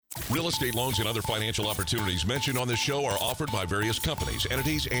Real estate loans and other financial opportunities mentioned on this show are offered by various companies,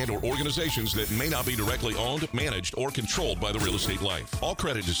 entities, and/or organizations that may not be directly owned, managed, or controlled by the Real Estate Life. All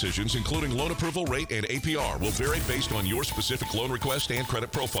credit decisions, including loan approval rate and APR, will vary based on your specific loan request and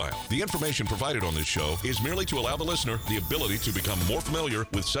credit profile. The information provided on this show is merely to allow the listener the ability to become more familiar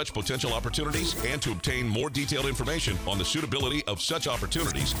with such potential opportunities and to obtain more detailed information on the suitability of such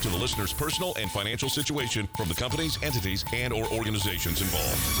opportunities to the listener's personal and financial situation from the companies, entities, and/or organizations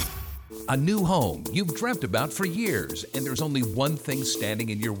involved. A new home you've dreamt about for years, and there's only one thing standing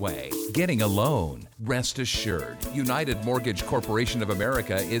in your way: getting a loan. Rest assured, United Mortgage Corporation of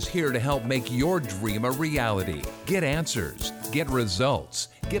America is here to help make your dream a reality. Get answers, get results,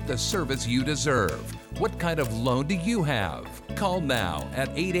 get the service you deserve. What kind of loan do you have? Call now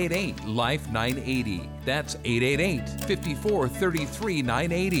at 888-LIFE-980. That's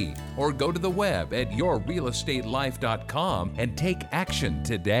 888-5433-980. Or go to the web at yourrealestatelife.com and take action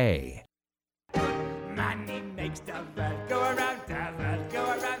today. Money makes the world go around, the world go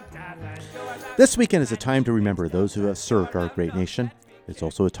around, the world go around. This weekend is a time to remember those who have served our great nation. It's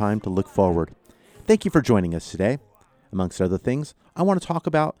also a time to look forward. Thank you for joining us today. Amongst other things, I want to talk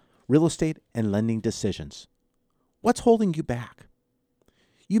about real estate and lending decisions. What's holding you back?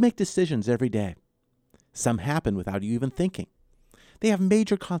 You make decisions every day. Some happen without you even thinking. They have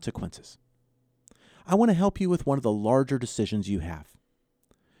major consequences. I want to help you with one of the larger decisions you have.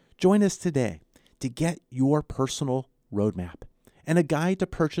 Join us today to get your personal roadmap and a guide to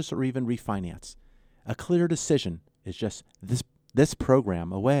purchase or even refinance. A clear decision is just this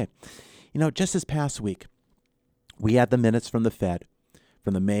program away. Just this past week, we had the minutes from the Fed,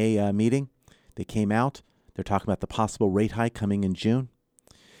 from the May meeting. They came out. They're talking about the possible rate hike coming in June.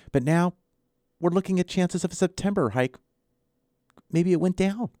 But now we're looking at chances of a September hike. Maybe it went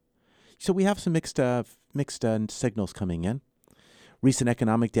down. So we have some mixed signals coming in. Recent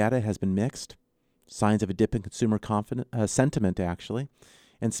economic data has been mixed. Signs of a dip in consumer sentiment, actually,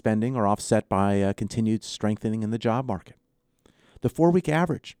 and spending are offset by continued strengthening in the job market. The 4-week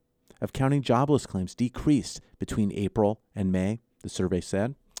average of counting jobless claims decreased between April and May, the survey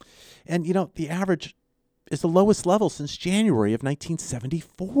said. And, the average is the lowest level since January of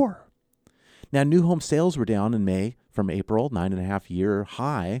 1974. Now, new home sales were down in May from April, 9.5-year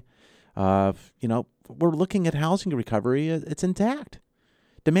high. We're looking at housing recovery. It's intact.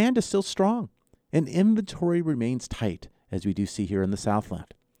 Demand is still strong, and inventory remains tight, as we do see here in the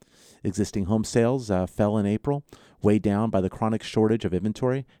Southland. Existing home sales fell in April, weighed down by the chronic shortage of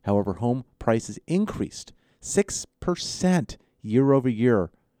inventory. However, home prices increased 6% year over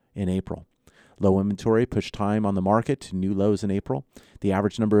year in April. Low inventory pushed time on the market to new lows in April. The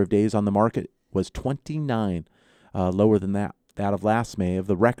average number of days on the market was 29, lower than that of last May of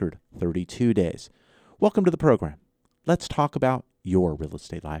the record 32 days. Welcome to the program. Let's talk about your real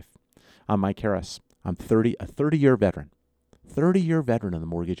estate life. I'm Mike Harris. I'm a 30-year veteran. 30-year veteran in the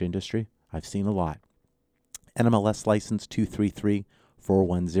mortgage industry. I've seen a lot. NMLS license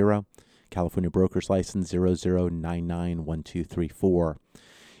 233410, California broker's license 00991234.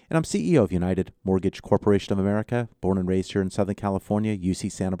 And I'm CEO of United Mortgage Corporation of America, born and raised here in Southern California, UC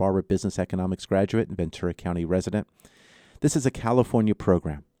Santa Barbara business economics graduate and Ventura County resident. This is a California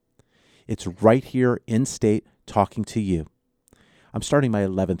program. It's right here in state talking to you. I'm starting my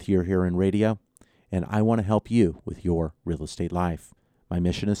 11th year here in radio, and I want to help you with your real estate life. My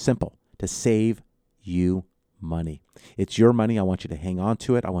mission is simple: to save you money. It's your money. I want you to hang on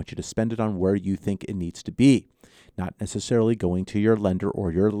to it. I want you to spend it on where you think it needs to be, not necessarily going to your lender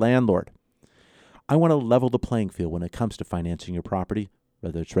or your landlord. I want to level the playing field when it comes to financing your property,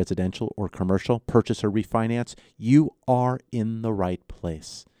 whether it's residential or commercial, purchase or refinance. You are in the right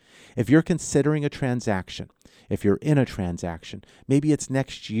place. If you're considering a transaction, if you're in a transaction, maybe it's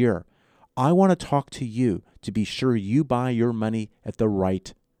next year, I want to talk to you to be sure you buy your money at the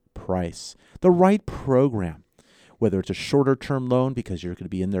right price, the right program, whether it's a shorter term loan because you're going to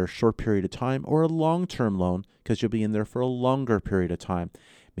be in there a short period of time, or a long-term loan because you'll be in there for a longer period of time.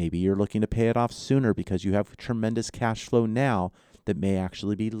 Maybe you're looking to pay it off sooner because you have tremendous cash flow now that may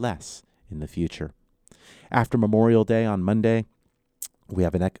actually be less in the future. After Memorial Day on Monday, we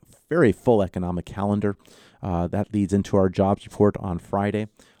have a very full economic calendar. That leads into our jobs report on Friday.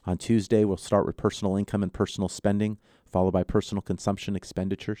 On Tuesday, we'll start with personal income and personal spending, followed by personal consumption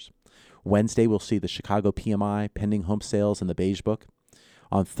expenditures. Wednesday, we'll see the Chicago PMI, pending home sales, and the Beige Book.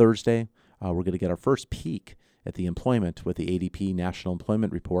 On Thursday, we're going to get our first peek at the employment with the ADP National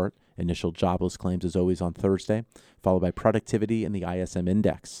Employment Report. Initial jobless claims is always on Thursday, followed by productivity and the ISM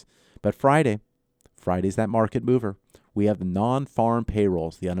Index. But Friday's that market mover. We have the non-farm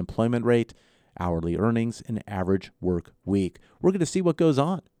payrolls, the unemployment rate, hourly earnings, and average work week. We're going to see what goes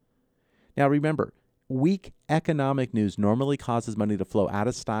on Now remember, weak economic news normally causes money to flow out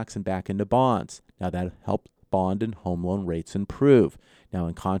of stocks and back into bonds. Now that helps bond and home loan rates improve. Now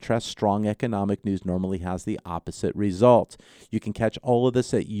in contrast, strong economic news normally has the opposite result. You can catch all of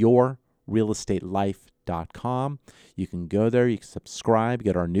this at yourrealestatelife.com. You can go there, you can subscribe,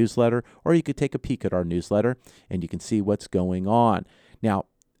 get our newsletter, or you could take a peek at our newsletter and you can see what's going on. Now,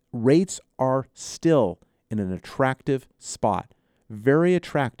 rates are still in an attractive spot. Very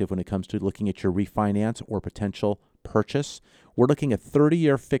attractive when it comes to looking at your refinance or potential purchase. We're looking at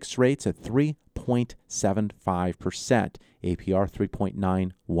 30-year fixed rates at 3.75%, APR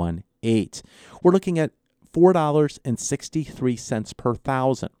 3.918. We're looking at $4.63 per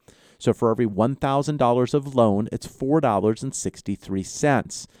thousand. So for every $1,000 of loan, it's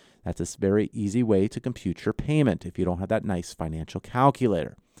 $4.63. That's a very easy way to compute your payment if you don't have that nice financial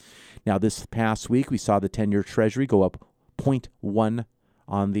calculator. Now, this past week, we saw the 10-year Treasury go up 0.1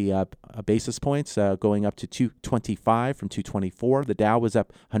 on the basis points, going up to 225 from 224. The Dow was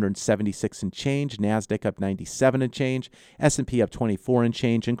up 176 and change, NASDAQ up 97 and change, S&P up 24 and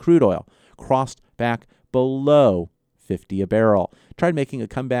change, and crude oil crossed back below 50 a barrel. Tried making a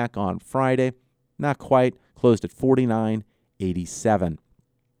comeback on Friday, not quite, closed at 49.87.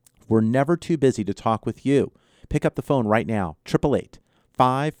 We're never too busy to talk with you. Pick up the phone right now,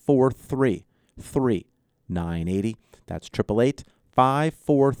 888-543-3980. That's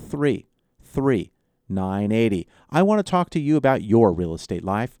 888-543-3980. I want to talk to you about your real estate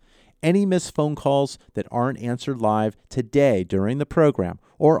life. Any missed phone calls that aren't answered live today during the program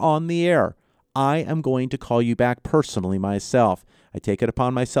or on the air, I am going to call you back personally myself. I take it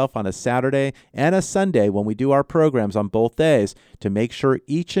upon myself on a Saturday and a Sunday when we do our programs on both days to make sure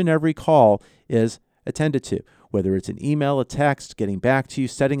each and every call is attended to. Whether it's an email, a text, getting back to you,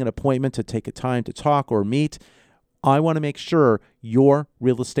 setting an appointment to take a time to talk or meet, I want to make sure your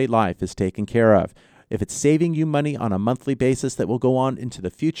real estate life is taken care of. If it's saving you money on a monthly basis that will go on into the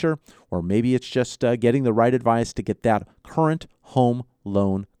future, or maybe it's just getting the right advice to get that current home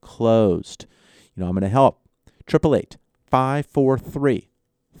loan closed, I'm going to help.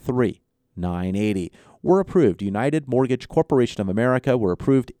 888-543-3980. We're approved. United Mortgage Corporation of America. We're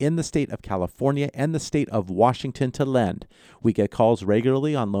approved in the state of California and the state of Washington to lend. We get calls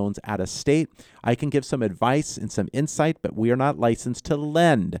regularly on loans out of state. I can give some advice and some insight, but we are not licensed to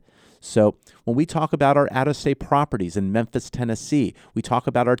lend. So when we talk about our out-of-state properties in Memphis, Tennessee, we talk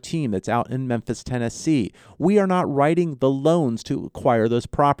about our team that's out in Memphis, Tennessee. We are not writing the loans to acquire those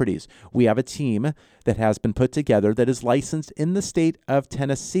properties. We have a team that has been put together that is licensed in the state of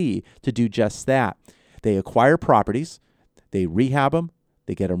Tennessee to do just that. They acquire properties, they rehab them,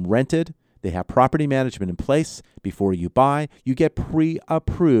 they get them rented, they have property management in place. Before you buy, you get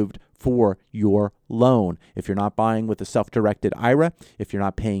pre-approved for your loan. If you're not buying with a self-directed IRA, if you're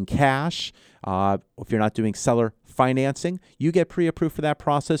not paying cash, if you're not doing seller financing, you get pre-approved for that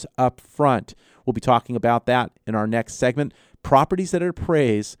process up front. We'll be talking about that in our next segment. Properties that are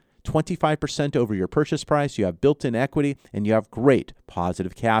appraised 25% over your purchase price, you have built-in equity, and you have great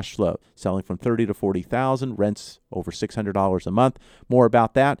positive cash flow. Selling from $30,000 to $40,000, rents over $600 a month. More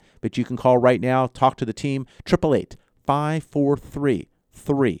about that, but you can call right now, talk to the team,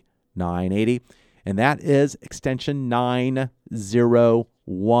 888-543-3980, and that is extension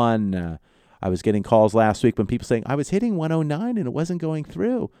 901. I was getting calls last week when people saying, I was hitting 109 and it wasn't going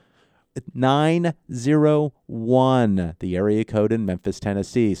through. 901, the area code in Memphis,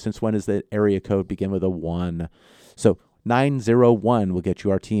 Tennessee. Since when does the area code begin with a 1? So 901 will get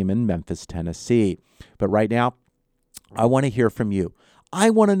you our team in Memphis, Tennessee. But right now, I want to hear from you.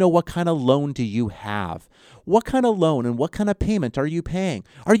 I want to know, what kind of loan do you have? What kind of loan and what kind of payment are you paying?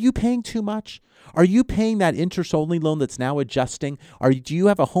 Are you paying too much? Are you paying that interest-only loan that's now adjusting? Do you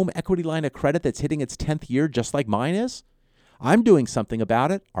have a home equity line of credit that's hitting its 10th year just like mine is? I'm doing something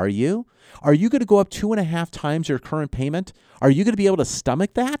about it. Are you? Are you going to go up 2.5 times your current payment? Are you going to be able to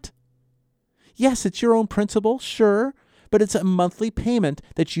stomach that? Yes, it's your own principal, sure, but it's a monthly payment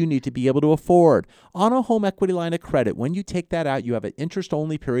that you need to be able to afford. On a home equity line of credit, when you take that out, you have an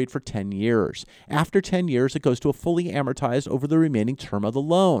interest-only period for 10 years. After 10 years, it goes to a fully amortized over the remaining term of the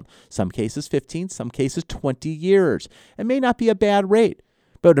loan. Some cases 15, some cases 20 years. It may not be a bad rate.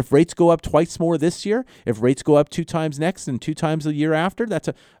 But if rates go up twice more this year, if rates go up 2 times next and 2 times the year after, that's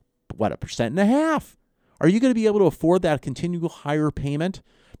 1.5%. Are you going to be able to afford that continual higher payment?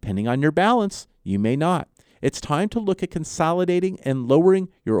 Depending on your balance, you may not. It's time to look at consolidating and lowering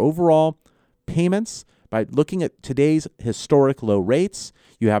your overall payments by looking at today's historic low rates.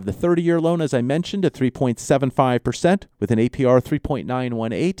 You have the 30-year loan, as I mentioned, at 3.75% with an APR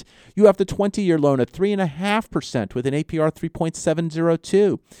 3.918. You have the 20-year loan at 3.5% with an APR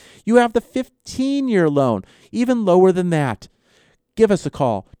 3.702. You have the 15-year loan, even lower than that. Give us a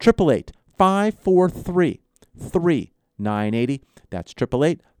call, 888-543-3980. That's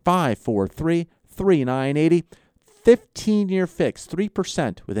 888-543-3980. 15-year fix,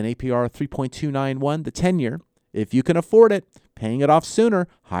 3% with an APR 3.291. The 10-year, if you can afford it, paying it off sooner,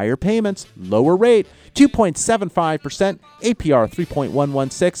 higher payments, lower rate, 2.75%, APR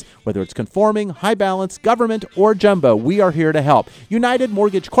 3.116. Whether it's conforming, high balance, government, or jumbo, we are here to help. United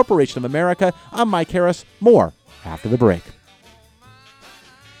Mortgage Corporation of America. I'm Mike Harris. More after the break.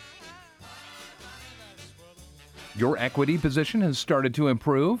 Your equity position has started to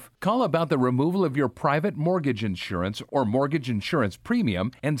improve? Call about the removal of your private mortgage insurance or mortgage insurance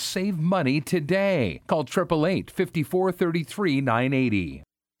premium and save money today. Call 888-5433-980.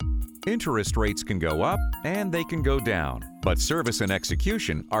 Interest rates can go up and they can go down, but service and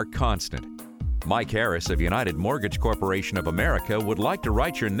execution are constant. Mike Harris of United Mortgage Corporation of America would like to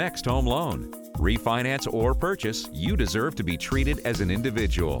write your next home loan. Refinance or purchase, you deserve to be treated as an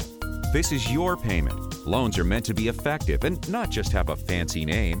individual. This is your payment. Loans are meant to be effective and not just have a fancy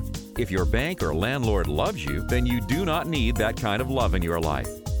name. If your bank or landlord loves you, then you do not need that kind of love in your life.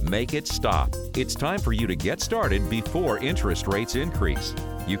 Make it stop. It's time for you to get started before interest rates increase.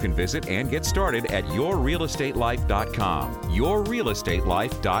 You can visit and get started at yourrealestatelife.com,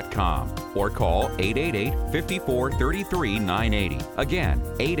 yourrealestatelife.com, or call 888-5433-980. Again,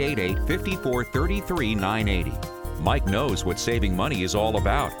 888-5433-980. Mike knows what saving money is all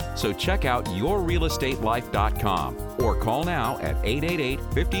about, so check out yourrealestatelife.com or call now at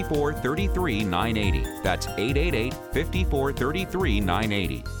 888-5433-980. That's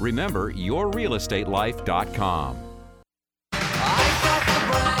 888-5433-980. Remember, yourrealestatelife.com.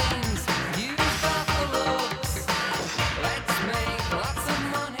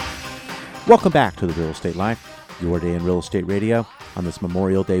 Welcome back to The Real Estate Life, your day in real estate radio on this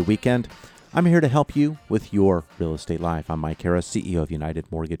Memorial Day weekend. I'm here to help you with your real estate life. I'm Mike Harris, CEO of United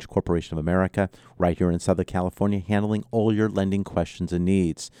Mortgage Corporation of America, right here in Southern California, handling all your lending questions and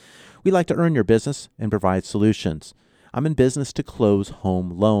needs. We like to earn your business and provide solutions. I'm in business to close home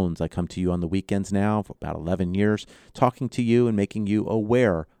loans. I come to you on the weekends now for about 11 years, talking to you and making you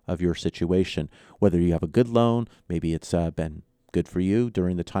aware of your situation. Whether you have a good loan, maybe it's been good for you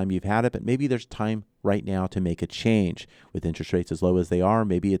during the time you've had it, but maybe there's time right now to make a change. With interest rates as low as they are,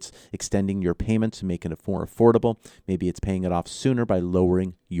 maybe it's extending your payments and making it more affordable. Maybe it's paying it off sooner by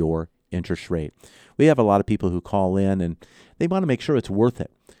lowering your interest rate. We have a lot of people who call in and they want to make sure it's worth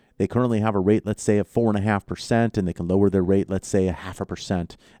it. They currently have a rate, let's say, of 4.5%, and they can lower their rate, let's say,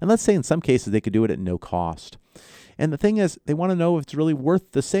 0.5%. And let's say in some cases they could do it at no cost. And the thing is, they want to know if it's really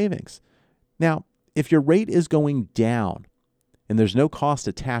worth the savings. Now, if your rate is going down, and there's no cost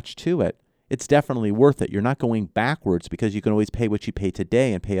attached to it, it's definitely worth it. You're not going backwards because you can always pay what you pay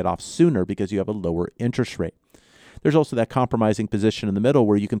today and pay it off sooner because you have a lower interest rate. There's also that compromising position in the middle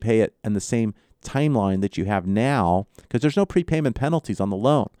where you can pay it in the same timeline that you have now because there's no prepayment penalties on the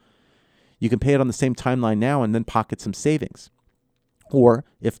loan. You can pay it on the same timeline now and then pocket some savings. Or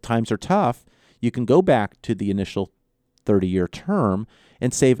if times are tough, you can go back to the initial 30-year term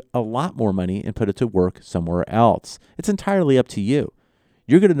and save a lot more money and put it to work somewhere else. It's entirely up to you.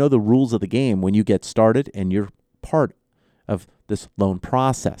 You're going to know the rules of the game when you get started and you're part of this loan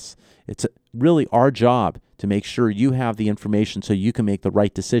process. It's really our job to make sure you have the information so you can make the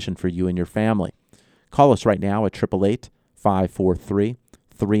right decision for you and your family. Call us right now at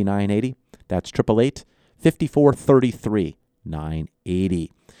 888-543-3980. That's 888-5433-980.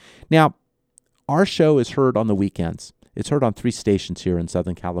 Now, our show is heard on the weekends. It's heard on 3 stations here in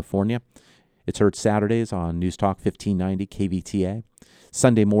Southern California. It's heard Saturdays on News Talk 1590 KVTA,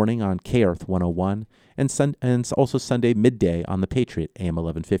 Sunday morning on KEarth 101, and also Sunday midday on The Patriot, AM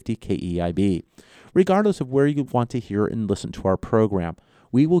 1150 KEIB. Regardless of where you want to hear and listen to our program,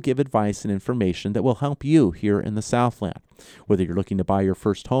 we will give advice and information that will help you here in the Southland. Whether you're looking to buy your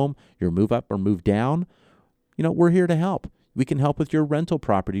first home, your move up or move down, we're here to help. We can help with your rental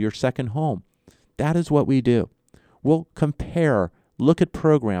property, your second home. That is what we do. We'll compare, look at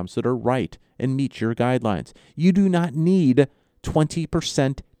programs that are right and meet your guidelines. You do not need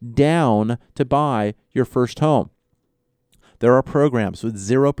 20% down to buy your first home. There are programs with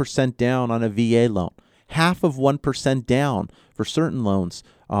 0% down on a VA loan, half of 1% down for certain loans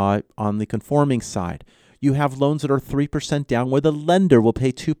on the conforming side. You have loans that are 3% down where the lender will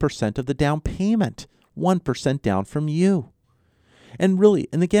pay 2% of the down payment, 1% down from you.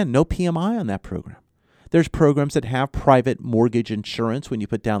 And again, no PMI on that program. There's programs that have private mortgage insurance when you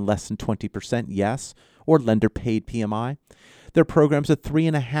put down less than 20%, yes, or lender-paid PMI. There are programs at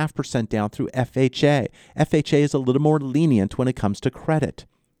 3.5% down through FHA. FHA is a little more lenient when it comes to credit.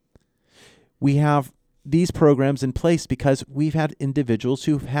 We have these programs in place because we've had individuals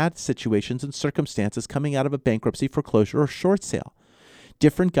who've had situations and circumstances coming out of a bankruptcy, foreclosure, or short sale.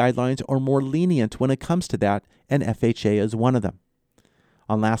 Different guidelines are more lenient when it comes to that, and FHA is one of them.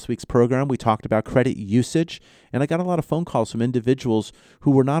 On last week's program, we talked about credit usage, and I got a lot of phone calls from individuals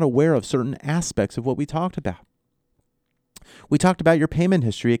who were not aware of certain aspects of what we talked about. We talked about your payment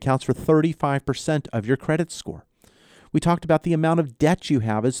history accounts for 35% of your credit score. We talked about the amount of debt you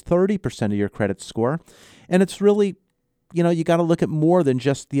have is 30% of your credit score. And it's really, you got to look at more than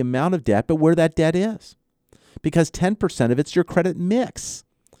just the amount of debt, but where that debt is. Because 10% of it's your credit mix.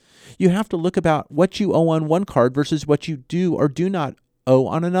 You have to look about what you owe on one card versus what you do or do not owe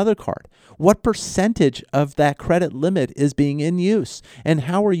on another card. What percentage of that credit limit is being in use? And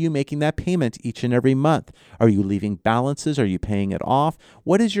how are you making that payment each and every month? Are you leaving balances? Are you paying it off?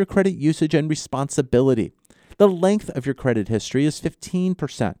 What is your credit usage and responsibility? The length of your credit history is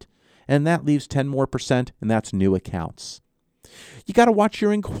 15%, and that leaves 10 more percent, and that's new accounts. You got to watch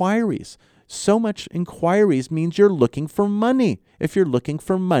your inquiries. So much inquiries means you're looking for money. If you're looking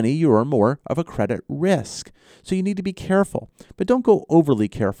for money, you are more of a credit risk. So you need to be careful, but don't go overly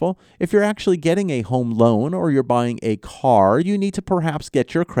careful. If you're actually getting a home loan or you're buying a car, you need to perhaps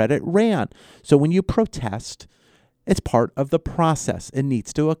get your credit ran. So when you protest, it's part of the process. It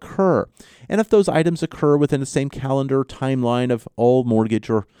needs to occur. And if those items occur within the same calendar timeline of all mortgage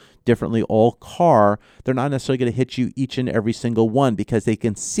or differently all car, they're not necessarily going to hit you each and every single one because they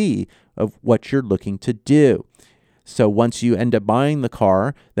can see of what you're looking to do. So once you end up buying the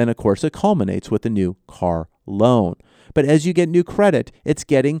car, then of course it culminates with a new car loan. But as you get new credit, it's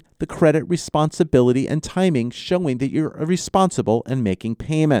getting the credit responsibility and timing showing that you're responsible and making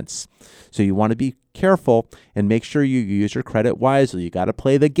payments. So you want to be careful and make sure you use your credit wisely. You got to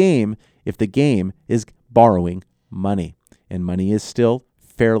play the game if the game is borrowing money. And money is still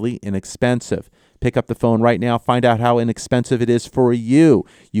fairly inexpensive. Pick up the phone right now. Find out how inexpensive it is for you.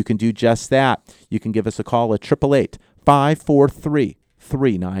 You can do just that. You can give us a call at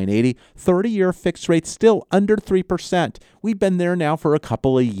 888-543-3980. 30-year fixed rate still under 3%. We've been there now for a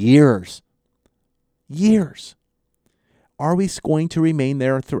couple of years. Are we going to remain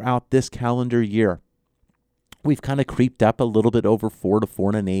there throughout this calendar year? We've kind of creeped up a little bit over 4 to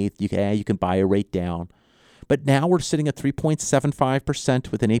 4 1/8. You can buy a rate down. But now we're sitting at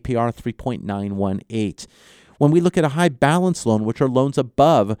 3.75% with an APR of 3.918. When we look at a high balance loan, which are loans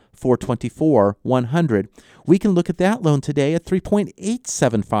above 424-100, we can look at that loan today at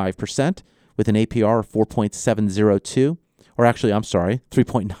 3.875% with an APR of 4.702. Or actually,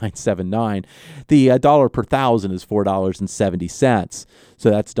 3.979. The dollar per thousand is $4.70. So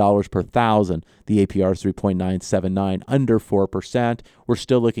that's dollars per thousand. The APR is 3.979, under 4%. We're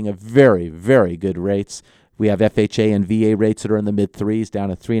still looking at very, very good rates. We have FHA and VA rates that are in the mid-3s, down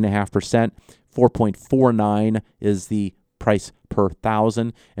to 3.5%. 4.49 is the price per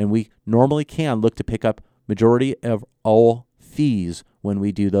thousand. And we normally can look to pick up majority of all fees when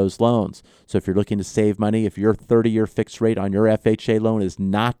we do those loans. So if you're looking to save money, if your 30-year fixed rate on your FHA loan is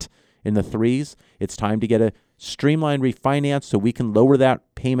not in the 3s, it's time to get a streamlined refinance so we can lower that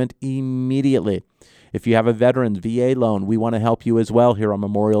payment immediately. If you have a veteran's VA loan, we want to help you as well here on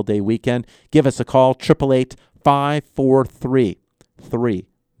Memorial Day weekend. Give us a call,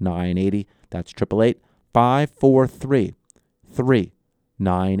 888-543-3980. That's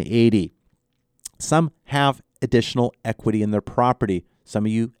 888-543-3980. Some have additional equity in their property. Some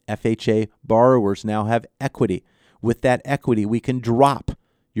of you FHA borrowers now have equity. With that equity, we can drop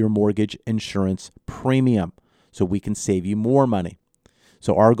your mortgage insurance premium so we can save you more money.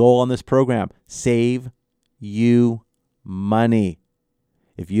 So our goal on this program, save you money.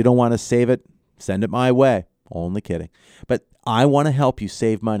 If you don't want to save it, send it my way. Only kidding. But I want to help you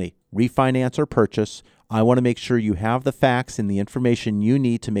save money, refinance or purchase. I want to make sure you have the facts and the information you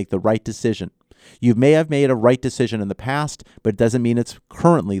need to make the right decision. You may have made a right decision in the past, but it doesn't mean it's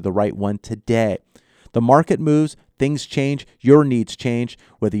currently the right one today. The market moves, things change, your needs change,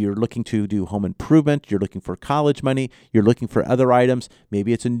 whether you're looking to do home improvement, you're looking for college money, you're looking for other items,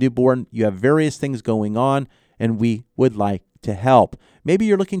 maybe it's a newborn, you have various things going on, and we would like to help. Maybe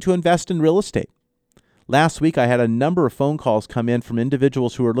you're looking to invest in real estate. Last week, I had a number of phone calls come in from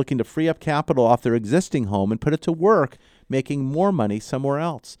individuals who are looking to free up capital off their existing home and put it to work, making more money somewhere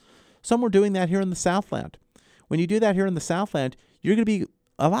else. Some were doing that here in the Southland. When you do that here in the Southland, you're going to be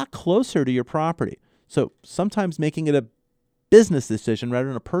a lot closer to your property. So sometimes making it a business decision rather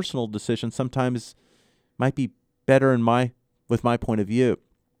than a personal decision sometimes might be better with my point of view.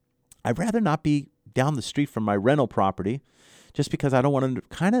 I'd rather not be down the street from my rental property just because I don't want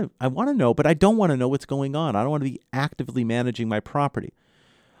to I want to know, but I don't want to know what's going on. I don't want to be actively managing my property.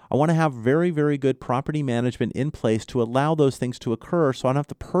 I want to have very, very good property management in place to allow those things to occur so I don't have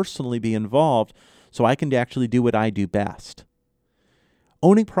to personally be involved, so I can actually do what I do best.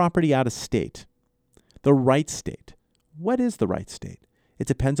 Owning property out of state, the right state. What is the right state? It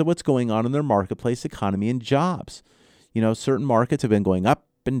depends on what's going on in their marketplace, economy, and jobs. Certain markets have been going up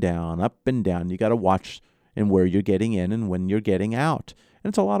and down, up and down. You got to watch and where you're getting in and when you're getting out.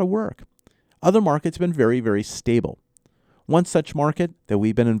 And it's a lot of work. Other markets have been very, very stable. One such market that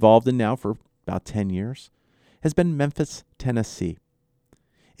we've been involved in now for about 10 years has been Memphis, Tennessee.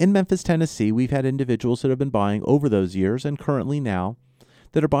 In Memphis, Tennessee, we've had individuals that have been buying over those years and currently now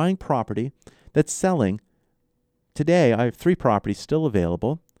that are buying property that's selling. Today, I have 3 properties still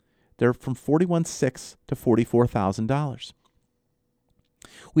available. They're from $41,600 to $44,000.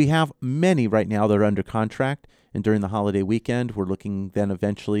 We have many right now that are under contract, and during the holiday weekend, we're looking then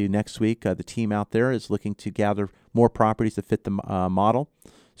eventually next week, the team out there is looking to gather more properties to fit the model.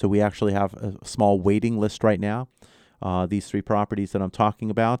 So we actually have a small waiting list right now. These 3 properties that I'm talking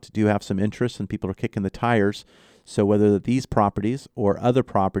about do have some interest, and people are kicking the tires. So whether these properties or other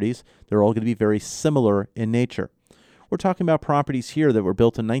properties, they're all going to be very similar in nature. We're talking about properties here that were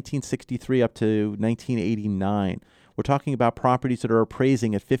built in 1963 up to 1989. We're talking about properties that are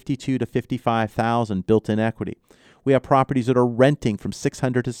appraising at $52,000 to $55,000 built-in equity. We have properties that are renting from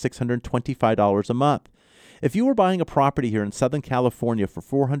 $600 to $625 a month. If you were buying a property here in Southern California for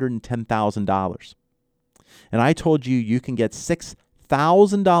 $410,000, and I told you you can get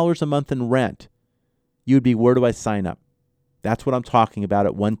 $6,000 a month in rent, you would be, where do I sign up? That's what I'm talking about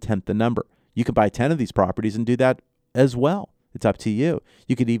at 1/10 the number. You can buy 10 of these properties and do that as well. It's up to you.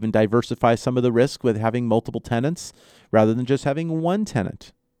 You could even diversify some of the risk with having multiple tenants rather than just having one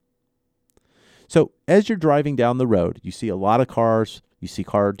tenant. So as you're driving down the road, you see a lot of cars. You see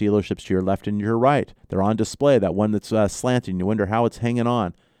car dealerships to your left and your right. They're on display. That one that's slanting, you wonder how it's hanging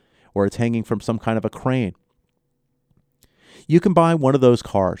on, or it's hanging from some kind of a crane. You can buy one of those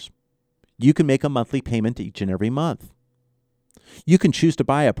cars. You can make a monthly payment each and every month. You can choose to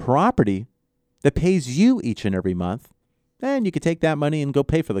buy a property that pays you each and every month, and you can take that money and go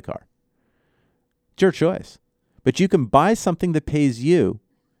pay for the car. It's your choice. But you can buy something that pays you,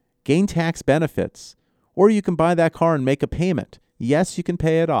 gain tax benefits, or you can buy that car and make a payment. Yes, you can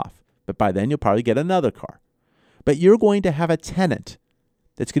pay it off, but by then you'll probably get another car. But you're going to have a tenant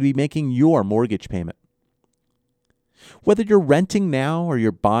that's going to be making your mortgage payment. Whether you're renting now or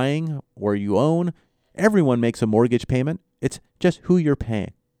you're buying or you own, everyone makes a mortgage payment. It's just who you're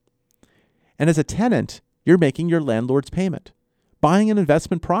paying. And as a tenant, you're making your landlord's payment. Buying an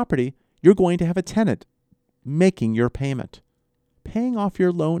investment property, you're going to have a tenant making your payment, paying off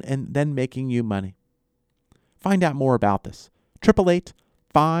your loan and then making you money. Find out more about this.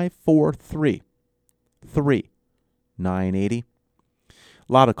 888-543-3980.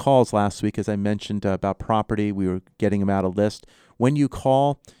 A lot of calls last week, as I mentioned, about property. We were getting them out of list. When you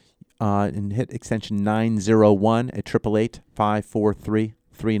call and hit extension 901 at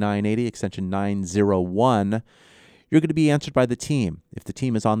 888-543-3980, extension 901, you're going to be answered by the team. If the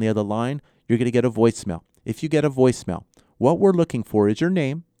team is on the other line, you're going to get a voicemail. If you get a voicemail, what we're looking for is your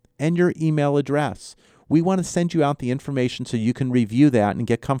name and your email address. We want to send you out the information so you can review that and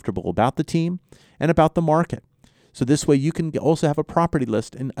get comfortable about the team and about the market. So this way you can also have a property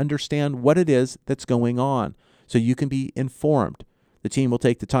list and understand what it is that's going on so you can be informed. The team will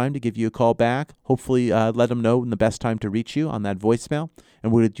take the time to give you a call back, hopefully let them know when the best time to reach you on that voicemail,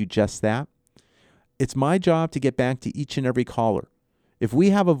 and we'll do just that. It's my job to get back to each and every caller. If we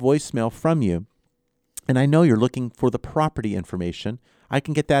have a voicemail from you, and I know you're looking for the property information, I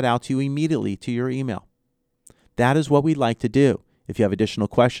can get that out to you immediately to your email. That is what we like to do. If you have additional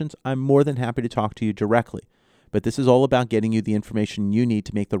questions, I'm more than happy to talk to you directly. But this is all about getting you the information you need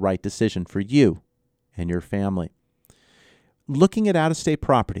to make the right decision for you and your family. Looking at out-of-state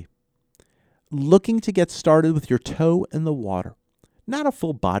property. Looking to get started with your toe in the water. Not a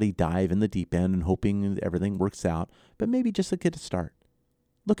full body dive in the deep end and hoping everything works out, but maybe just to get a start.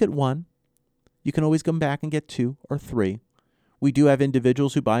 Look at one. You can always come back and get 2 or 3. We do have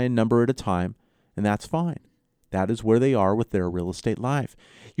individuals who buy a number at a time, and that's fine. That is where they are with their real estate life.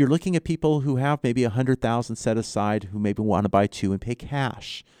 You're looking at people who have maybe $100,000 set aside who maybe want to buy 2 and pay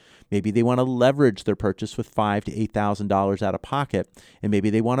cash. Maybe they want to leverage their purchase with $5,000 to $8,000 out of pocket, and maybe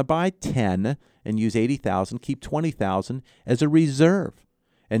they want to buy 10 and use $80,000, keep $20,000 as a reserve.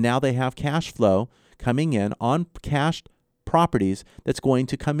 And now they have cash flow coming in on cash properties that's going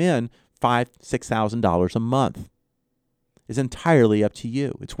to come in $5,000, $6,000 a month. It's entirely up to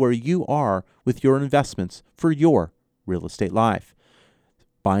you. It's where you are with your investments for your real estate life.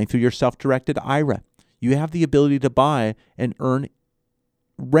 Buying through your self-directed IRA, you have the ability to buy and earn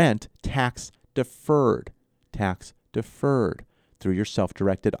rent tax deferred through your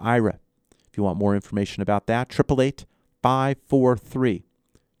self-directed IRA. If you want more information about that,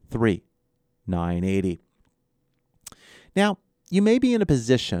 888-543-3980. Now, you may be in a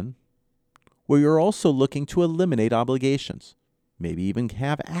position where you're also looking to eliminate obligations, maybe even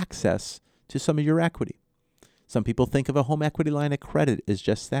have access to some of your equity. Some people think of a home equity line of credit as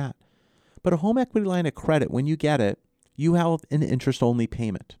just that. But a home equity line of credit, when you get it, you have an interest-only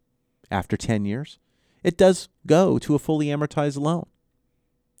payment. After 10 years, it does go to a fully amortized loan.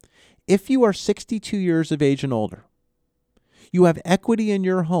 If you are 62 years of age and older, you have equity in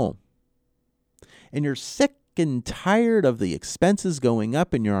your home, and you're sick and tired of the expenses going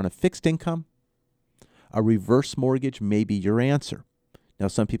up and you're on a fixed income, a reverse mortgage may be your answer. Now,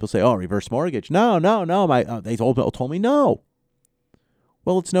 some people say, oh, reverse mortgage. No. They told me no.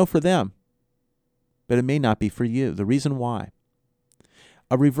 Well, it's no for them, but it may not be for you. The reason why.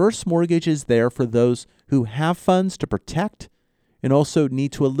 A reverse mortgage is there for those who have funds to protect and also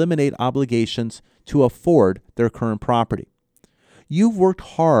need to eliminate obligations to afford their current property. You've worked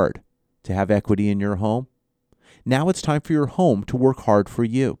hard to have equity in your home. Now it's time for your home to work hard for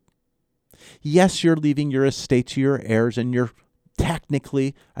you. Yes, you're leaving your estate to your heirs, and you're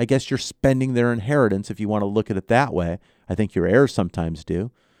technically, I guess you're spending their inheritance if you want to look at it that way. I think your heirs sometimes do.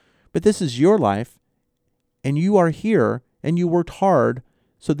 But this is your life, and you are here, and you worked hard,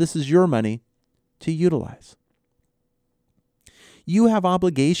 so this is your money to utilize. You have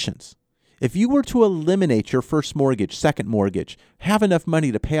obligations. If you were to eliminate your first mortgage, second mortgage, have enough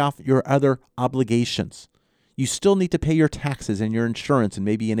money to pay off your other obligations, you still need to pay your taxes and your insurance and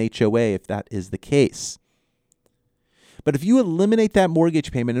maybe an HOA if that is the case. But if you eliminate that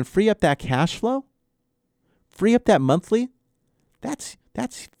mortgage payment and free up that cash flow, free up that monthly, that's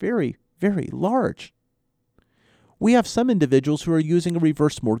very, very large. We have some individuals who are using a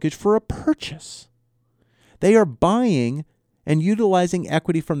reverse mortgage for a purchase. They are buying and utilizing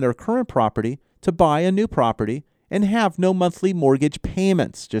equity from their current property to buy a new property and have no monthly mortgage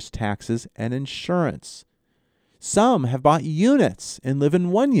payments, just taxes and insurance. Some have bought units and live in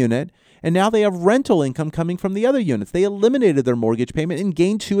one unit, and now they have rental income coming from the other units. They eliminated their mortgage payment and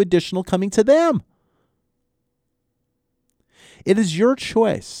gained 2 additional coming to them. It is your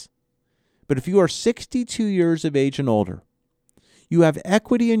choice. But if you are 62 years of age and older, you have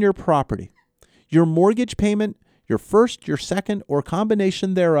equity in your property, your mortgage payment, your first, your second, or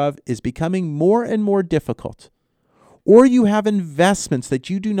combination thereof is becoming more and more difficult, or you have investments that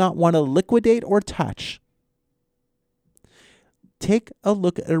you do not want to liquidate or touch, take a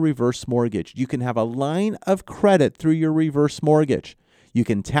look at a reverse mortgage. You can have a line of credit through your reverse mortgage. You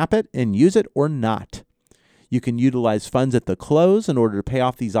can tap it and use it or not. You can utilize funds at the close in order to pay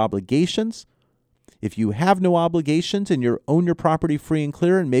off these obligations. If you have no obligations and you own your property free and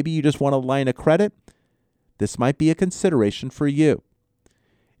clear and maybe you just want a line of credit, this might be a consideration for you.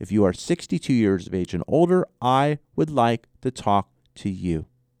 If you are 62 years of age and older, I would like to talk to you.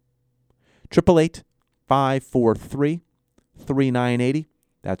 888-543-3980.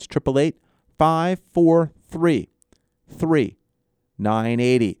 That's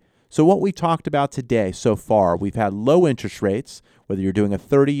 888-543-3980. So what we talked about today so far, we've had low interest rates, whether you're doing a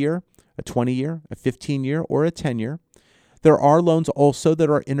 30-year, a 20-year, a 15-year, or a 10-year. There are loans also that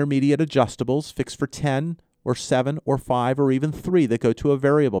are intermediate adjustables, fixed for 10 or 7 or 5 or even 3 that go to a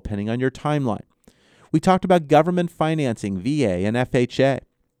variable depending on your timeline. We talked about government financing, VA and FHA.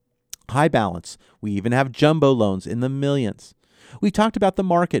 High balance. We even have jumbo loans in the millions. We talked about the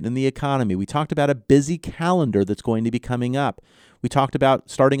market and the economy. We talked about a busy calendar that's going to be coming up. We talked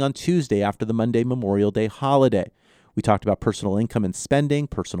about starting on Tuesday after the Monday Memorial Day holiday. We talked about personal income and spending,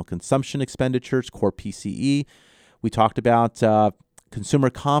 personal consumption expenditures, core PCE. We talked about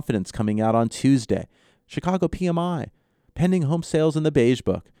consumer confidence coming out on Tuesday. Chicago PMI, pending home sales in the Beige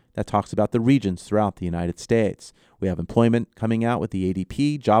Book. That talks about the regions throughout the United States. We have employment coming out with the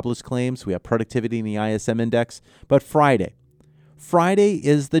ADP, jobless claims. We have productivity in the ISM index. But Friday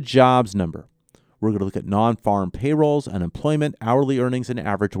is the jobs number. We're going to look at non-farm payrolls, unemployment, hourly earnings, and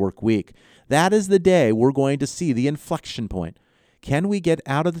average work week. That is the day we're going to see the inflection point. Can we get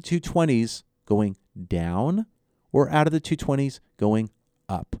out of the 220s going down or out of the 220s going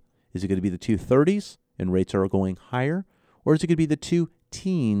up? Is it going to be the 230s and rates are going higher? Or is it going to be the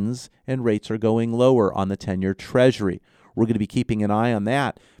 2-teens and rates are going lower on the 10-year Treasury? We're going to be keeping an eye on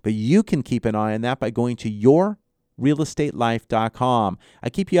that. But you can keep an eye on that by going to your yourrealestatelife.com. I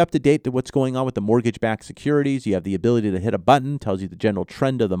keep you up to date to what's going on with the mortgage-backed securities. You have the ability to hit a button, tells you the general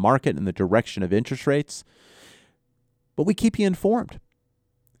trend of the market and the direction of interest rates. But we keep you informed.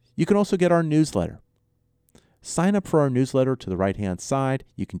 You can also get our newsletter. Sign up for our newsletter to the right-hand side.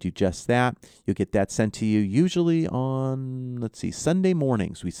 You can do just that. You'll get that sent to you usually on, Sunday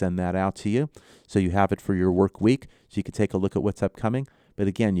mornings. We send that out to you, so you have it for your work week, so you can take a look at what's upcoming. But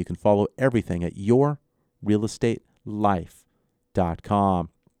again, you can follow everything at yourrealestatelife.com.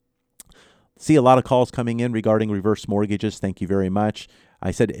 See a lot of calls coming in regarding reverse mortgages. Thank you very much.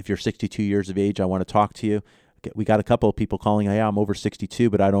 I said if you're 62 years of age, I want to talk to you. We got a couple of people calling, hey, I'm over 62,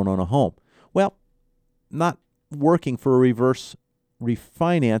 but I don't own a home. Well, not working for a reverse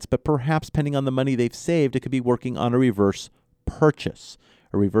refinance, but perhaps depending on the money they've saved, it could be working on a reverse purchase.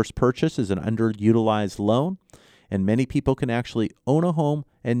 A reverse purchase is an underutilized loan, and many people can actually own a home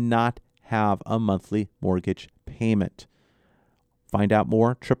and not have a monthly mortgage payment. Find out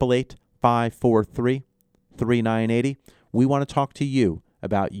more, 888-543-3980. We want to talk to you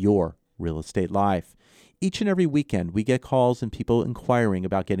about your real estate life. Each and every weekend, we get calls and people inquiring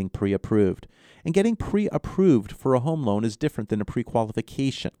about getting pre-approved. And getting pre-approved for a home loan is different than a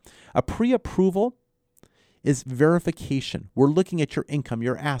pre-qualification. A pre-approval is verification. We're looking at your income,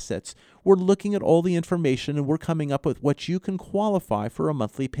 your assets. We're looking at all the information, and we're coming up with what you can qualify for a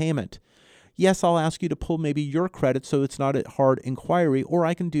monthly payment. Yes, I'll ask you to pull maybe your credit so it's not a hard inquiry, or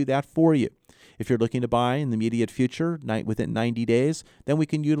I can do that for you. If you're looking to buy in the immediate future, within 90 days, then we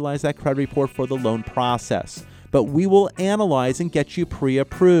can utilize that credit report for the loan process. But we will analyze and get you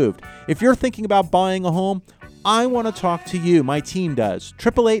pre-approved. If you're thinking about buying a home, I want to talk to you. My team does.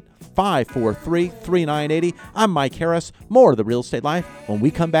 888-543-3980. I'm Mike Harris. More of The Real Estate Life when we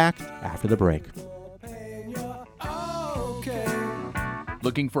come back after the break.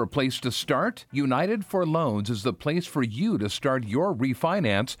 Looking for a place to start? United for Loans is the place for you to start your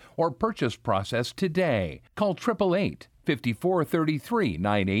refinance or purchase process today. Call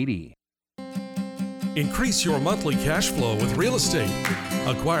 888-543-3980. Increase your monthly cash flow with real estate.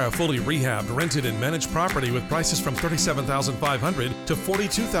 Acquire a fully rehabbed, rented, and managed property with prices from $37,500 to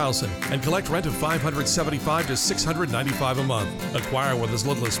 $42,000 and collect rent of $575 to $695 a month. Acquire with as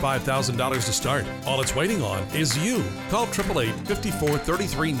little as $5,000 to start. All it's waiting on is you. Call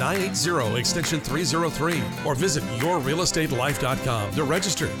 888-543-3980 extension 303 or visit yourrealestatelife.com to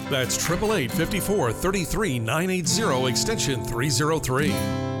register. That's 888-543-3980 extension 303.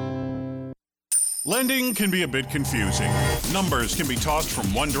 Lending can be a bit confusing. Numbers can be tossed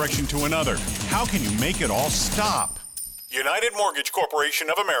from one direction to another. How can you make it all stop? United Mortgage Corporation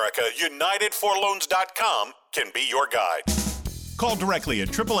of America, UnitedForLoans.com can be your guide. Call directly at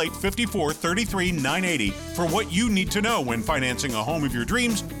 888-543-3980 for what you need to know when financing a home of your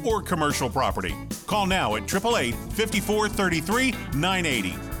dreams or commercial property. Call now at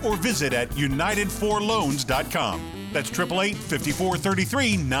 888-543-3980 or visit at UnitedForLoans.com. That's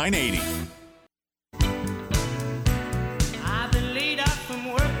 888-543-3980.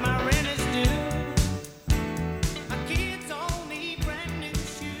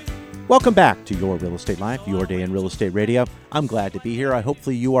 Welcome back to Your Real Estate Life, your day in real estate radio. I'm glad to be here.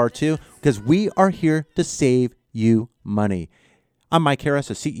 Hopefully you are too, because we are here to save you money. I'm Mike Harris,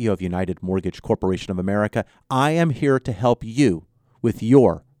 the CEO of United Mortgage Corporation of America. I am here to help you with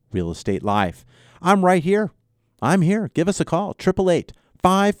your real estate life. I'm right here. I'm here. Give us a call,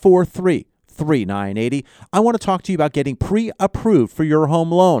 888-543-3980. I want to talk to you about getting pre-approved for your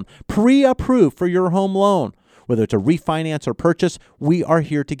home loan. Pre-approved for your home loan. Whether it's a refinance or purchase, we are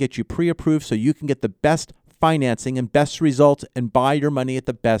here to get you pre-approved so you can get the best financing and best results and buy your money at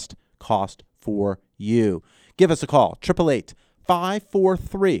the best cost for you. Give us a call,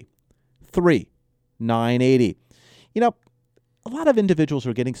 888-543-3980. You know, a lot of individuals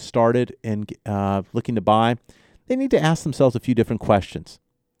are getting started and looking to buy. They need to ask themselves a few different questions.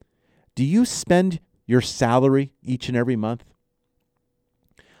 Do you spend your salary each and every month?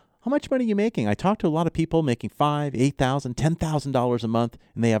 How much money are you making? I talk to a lot of people making $5,000, $8,000, $10,000 a month,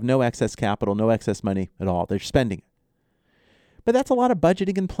 and they have no excess capital, no excess money at all. They're spending it. But that's a lot of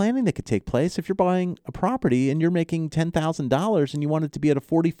budgeting and planning that could take place. If you're buying a property and you're making $10,000 and you want it to be at a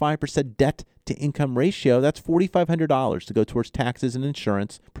 45% debt-to-income ratio, that's $4,500 to go towards taxes and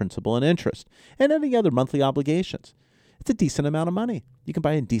insurance, principal and interest, and any other monthly obligations. It's a decent amount of money. You can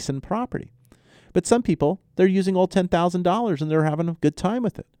buy a decent property. But some people, they're using all $10,000 and they're having a good time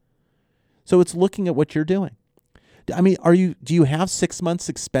with it. So it's looking at what you're doing. I mean, do you have 6 months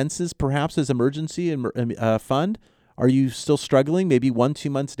expenses perhaps as emergency fund? Are you still struggling? Maybe 1-2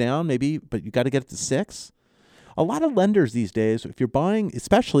 months down, but you got to get it to 6. A lot of lenders these days, if you're buying,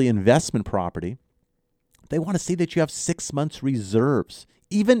 especially investment property, They want to see that you have 6 months reserves,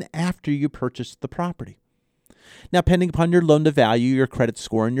 even after you purchase the property. Now, depending upon your loan to value, your credit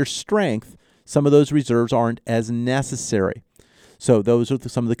score, and your strength, some of those reserves aren't as necessary. So those are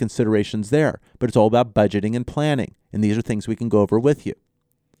some of the considerations there. But it's all about budgeting and planning. And these are things we can go over with you.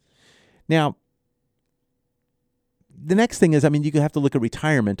 Now, the next thing is, you have to look at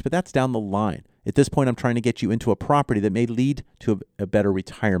retirement, but that's down the line. At this point, I'm trying to get you into a property that may lead to a better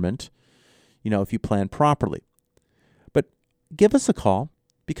retirement, if you plan properly. But give us a call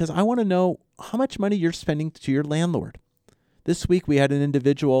because I want to know how much money you're spending to your landlord. This week, we had an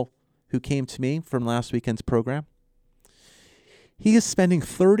individual who came to me from last weekend's program. He is spending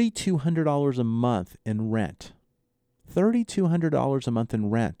 $3,200 a month in rent. $3,200 a month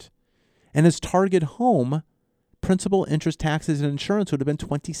in rent. And his target home, principal, interest, taxes, and insurance would have been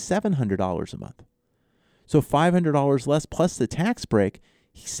 $2,700 a month. So $500 less plus the tax break,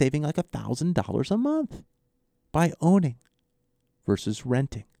 he's saving like $1,000 a month by owning versus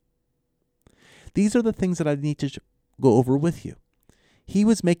renting. These are the things that I need to go over with you. He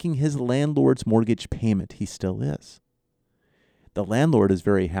was making his landlord's mortgage payment. He still is. The landlord is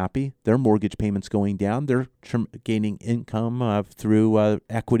very happy. Their mortgage payment's going down. They're gaining income through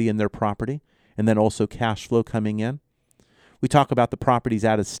equity in their property, and then also cash flow coming in. We talk about the properties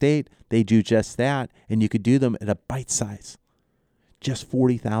out of state. They do just that, and you could do them at a bite size, just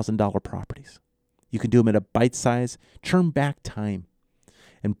 $40,000 properties. You can do them at a bite size, churn back time,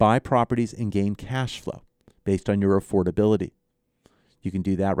 and buy properties and gain cash flow based on your affordability. You can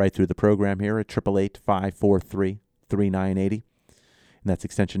do that right through the program here at 888-543-3980, and that's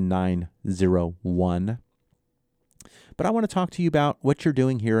extension 901. But I want to talk to you about what you're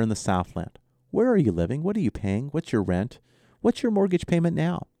doing here in the Southland. Where are you living? What are you paying? What's your rent? What's your mortgage payment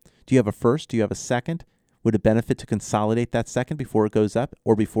now? Do you have a first? Do you have a second? Would it benefit to consolidate that second before it goes up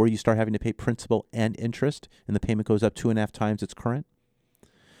or before you start having to pay principal and interest and the payment goes up 2.5 times its current?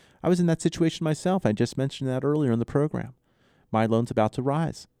 I was in that situation myself. I just mentioned that earlier in the program. My loan's about to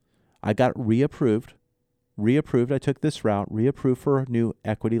rise. I got reapproved. I took this route, reapproved for a new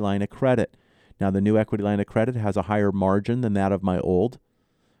equity line of credit. Now, the new equity line of credit has a higher margin than that of my old,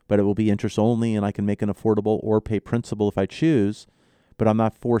 but it will be interest only, and I can make an affordable or pay principal if I choose, but I'm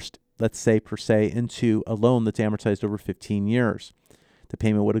not forced, let's say, per se, into a loan that's amortized over 15 years. The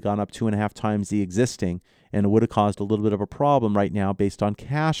payment would have gone up 2.5 times the existing, and it would have caused a little bit of a problem right now based on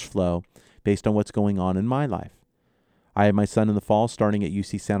cash flow, based on what's going on in my life. I have my son in the fall starting at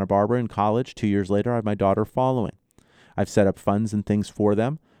UC Santa Barbara in college. 2 years later, I have my daughter following. I've set up funds and things for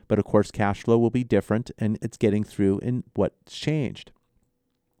them, but of course, cash flow will be different, and it's getting through in what's changed.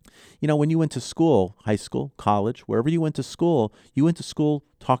 When you went to school, high school, college, wherever you went to school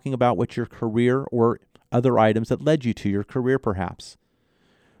talking about what your career or other items that led you to your career perhaps.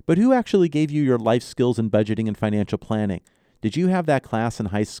 But who actually gave you your life skills in budgeting and financial planning? Did you have that class in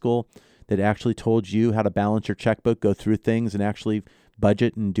high school that actually told you how to balance your checkbook, go through things, and actually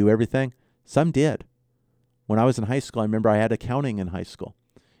budget and do everything? Some did. When I was in high school, I remember I had accounting in high school.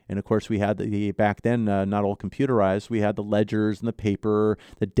 And of course, we had back then, not all computerized. We had the ledgers and the paper,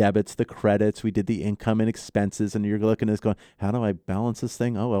 the debits, the credits. We did the income and expenses. And you're looking at this going, how do I balance this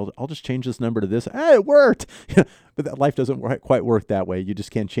thing? Oh, well, I'll just change this number to this. Hey, it worked. But that life doesn't quite work that way. You just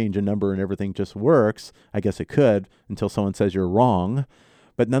can't change a number and everything just works. I guess it could until someone says you're wrong.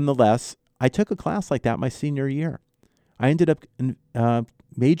 But nonetheless, I took a class like that my senior year. I ended up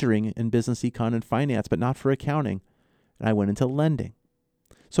majoring in business econ and finance, but not for accounting. And I went into lending.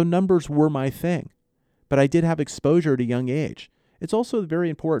 So numbers were my thing, but I did have exposure at a young age. It's also very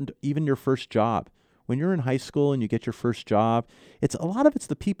important, even your first job. When you're in high school and you get your first job, a lot of it's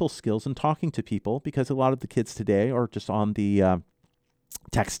the people skills and talking to people, because a lot of the kids today are just on the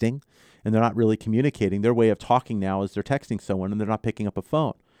texting and they're not really communicating. Their way of talking now is they're texting someone and they're not picking up a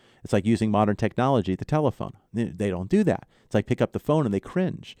phone. It's like using modern technology, the telephone. They don't do that. It's like pick up the phone and they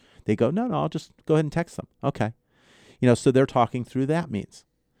cringe. They go, no, I'll just go ahead and text them. Okay. So they're talking through that means.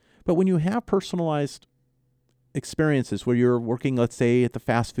 But when you have personalized experiences where you're working, let's say, at the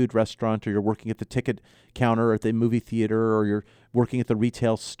fast food restaurant, or you're working at the ticket counter at the movie theater, or you're working at the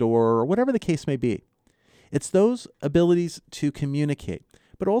retail store, or whatever the case may be, it's those abilities to communicate,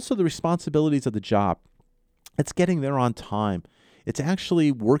 but also the responsibilities of the job. It's getting there on time. It's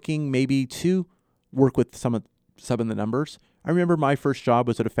actually working maybe to work with some of the numbers. I remember my first job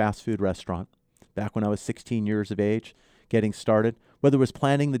was at a fast food restaurant back when I was 16 years of age, getting started. Whether it was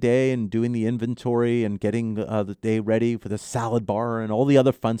planning the day and doing the inventory and getting the day ready for the salad bar and all the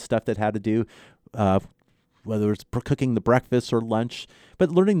other fun stuff that had to do, whether it's cooking the breakfast or lunch, but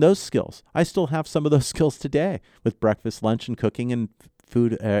learning those skills. I still have some of those skills today with breakfast, lunch, and cooking and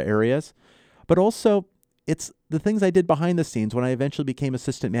food areas. But also, It's the things I did behind the scenes when I eventually became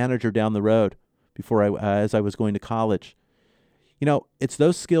assistant manager down the road as I was going to college. It's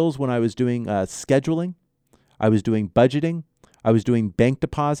those skills when I was doing scheduling, I was doing budgeting, I was doing bank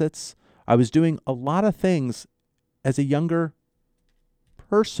deposits, I was doing a lot of things as a younger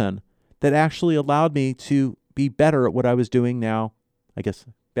person that actually allowed me to be better at what I was doing now. I guess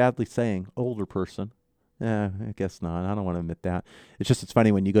badly saying older person. I guess not. I don't want to admit that. It's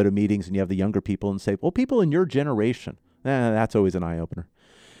funny when you go to meetings and you have the younger people and say, well, people in your generation. That's always an eye-opener.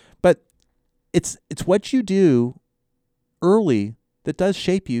 But it's what you do early that does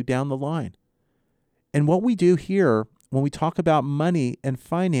shape you down the line. And what we do here when we talk about money and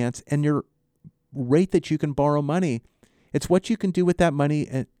finance and your rate that you can borrow money, it's what you can do with that money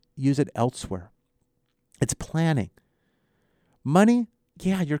and use it elsewhere. It's planning. Money,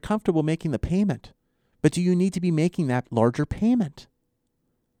 yeah, you're comfortable making the payment. But do you need to be making that larger payment?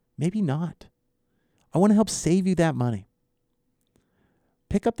 Maybe not. I want to help save you that money.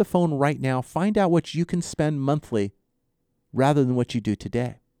 Pick up the phone right now. Find out what you can spend monthly rather than what you do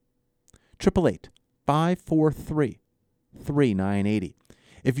today. 888-543-3980.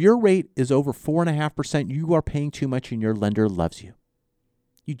 If your rate is over 4.5%, you are paying too much and your lender loves you.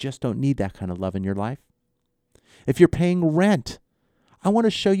 You just don't need that kind of love in your life. If you're paying rent, I want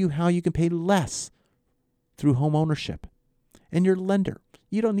to show you how you can pay less through home ownership. And your lender,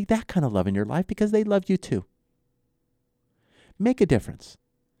 you don't need that kind of love in your life because they love you too. Make a difference.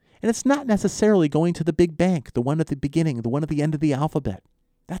 And it's not necessarily going to the big bank, the one at the beginning, the one at the end of the alphabet.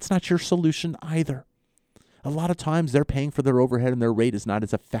 That's not your solution either. A lot of times they're paying for their overhead and their rate is not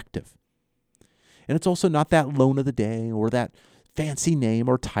as effective. And it's also not that loan of the day or that fancy name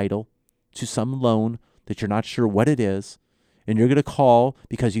or title to some loan that you're not sure what it is, and you're going to call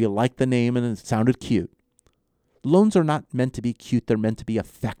because you like the name and it sounded cute. Loans are not meant to be cute. They're meant to be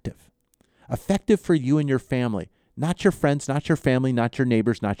effective. Effective for you and your family, not your friends, not your family, not your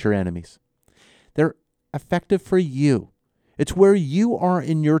neighbors, not your enemies. They're effective for you. It's where you are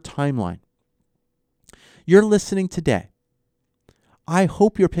in your timeline. You're listening today. I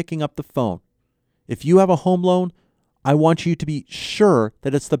hope you're picking up the phone. If you have a home loan, I want you to be sure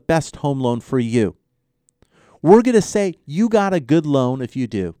that it's the best home loan for you. We're going to say you got a good loan if you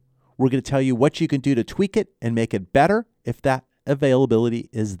do. We're going to tell you what you can do to tweak it and make it better if that availability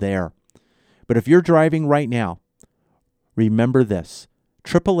is there. But if you're driving right now, remember this.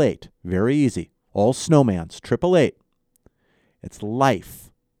 888, very easy. All snowmans, 888. It's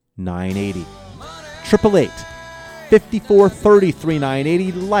Life 980.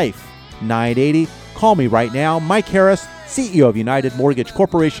 888-5430-3980, Life 980. Call me right now. Mike Harris, CEO of United Mortgage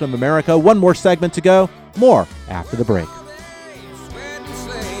Corporation of America. One more segment to go. More after the break.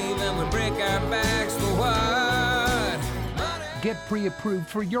 Get pre-approved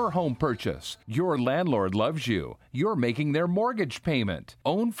for your home purchase. Your landlord loves you. You're making their mortgage payment.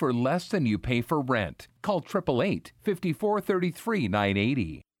 Own for less than you pay for rent. Call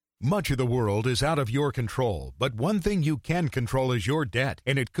 888-5433-980. Much of the world is out of your control, but one thing you can control is your debt,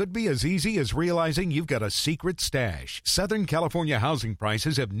 and it could be as easy as realizing you've got a secret stash. Southern California housing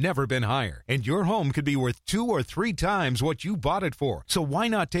prices have never been higher, and your home could be worth 2 or 3 times what you bought it for. So why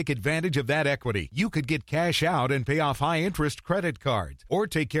not take advantage of that equity? You could get cash out and pay off high-interest credit cards, or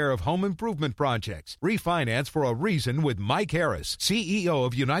take care of home improvement projects. Refinance for a reason with Mike Harris, CEO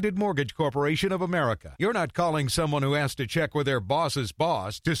of United Mortgage Corporation of America. You're not calling someone who has to check with their boss's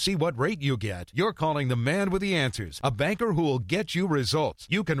boss to see what rate you get. You're calling the man with the answers, a banker who will get you results.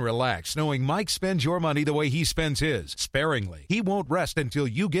 You can relax knowing Mike spends your money the way he spends his, sparingly. He won't rest until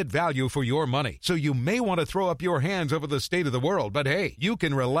you get value for your money. So you may want to throw up your hands over the state of the world, but hey, you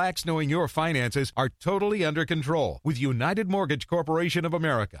can relax knowing your finances are totally under control with United Mortgage Corporation of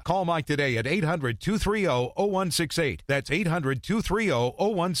America. Call Mike today at 800-230-0168. That's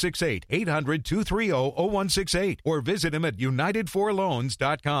 800-230-0168. 800-230-0168. Or visit him at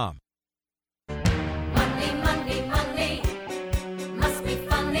UnitedForLoans.com.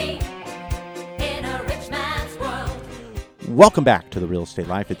 Welcome back to The Real Estate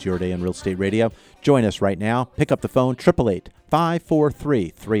Life. It's your day in real estate radio. Join us right now. Pick up the phone,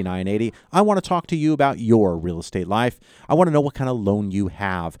 888-543-3980. I want to talk to you about your real estate life. I want to know what kind of loan you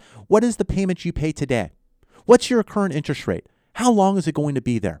have. What is the payment you pay today? What's your current interest rate? How long is it going to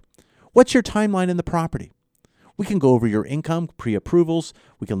be there? What's your timeline in the property? We can go over your income, pre-approvals.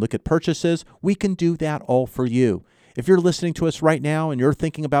 We can look at purchases. We can do that all for you. If you're listening to us right now and you're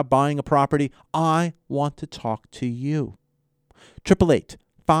thinking about buying a property, I want to talk to you.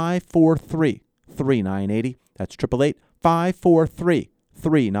 888-543-3980. That's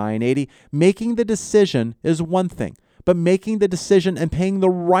 888-543-3980. Making the decision is one thing, but making the decision and paying the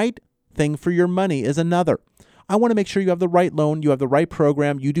right thing for your money is another. I want to make sure you have the right loan, you have the right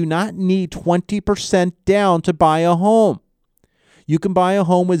program. You do not need 20% down to buy a home. You can buy a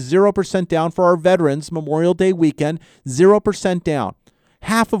home with 0% down for our veterans Memorial Day weekend, 0% down.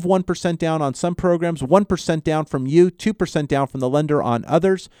 Half of 1% down on some programs, 1% down from you, 2% down from the lender on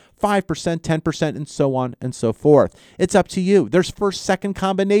others, 5%, 10%, and so on and so forth. It's up to you. There's first-second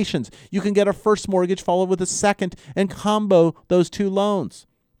combinations. You can get a first mortgage followed with a second and combo those two loans.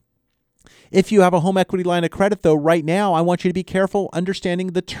 If you have a home equity line of credit, though, right now, I want you to be careful understanding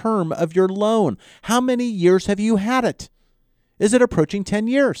the term of your loan. How many years have you had it? Is it approaching 10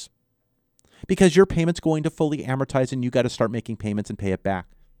 years? Because your payment's going to fully amortize and you got to start making payments and pay it back.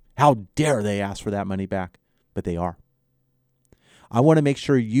 How dare they ask for that money back? But they are. I want to make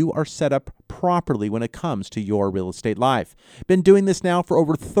sure you are set up properly when it comes to your real estate life. Been doing this now for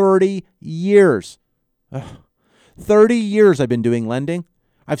over 30 years. 30 years I've been doing lending.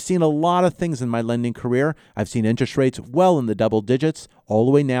 I've seen a lot of things in my lending career. I've seen interest rates well in the double digits, all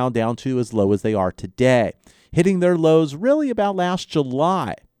the way now down to as low as they are today. Hitting their lows really about last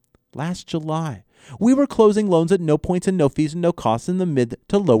July. We were closing loans at no points and no fees and no costs in the mid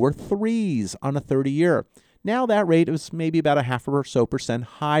to lower threes on a 30-year. Now that rate is maybe about 0.5%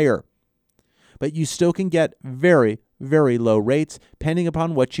 higher. But you still can get very, very low rates depending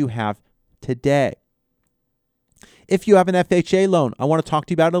upon what you have today. If you have an FHA loan, I want to talk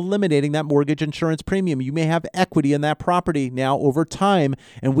to you about eliminating that mortgage insurance premium. You may have equity in that property now over time,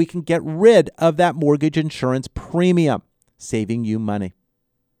 and we can get rid of that mortgage insurance premium, saving you money.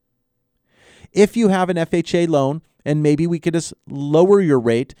 If you have an FHA loan, and maybe we could just lower your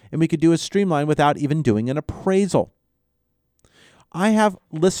rate and we could do a streamline without even doing an appraisal. I have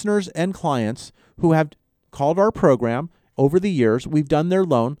listeners and clients who have called our program over the years. We've done their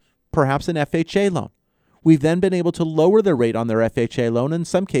loan, perhaps an FHA loan. We've then been able to lower their rate on their FHA loan, in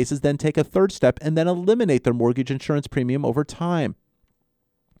some cases then take a third step and then eliminate their mortgage insurance premium over time.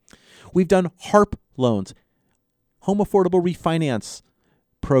 We've done HARP loans, Home Affordable Refinance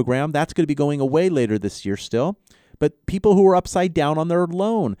program. That's going to be going away later this year still. But people who were upside down on their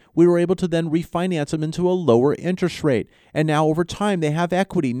loan, we were able to then refinance them into a lower interest rate. And now over time, they have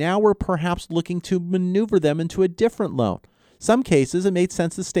equity. Now we're perhaps looking to maneuver them into a different loan. Some cases, it made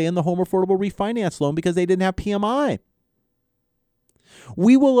sense to stay in the Home Affordable Refinance loan because they didn't have PMI.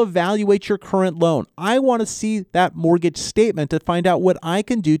 We will evaluate your current loan. I want to see that mortgage statement to find out what I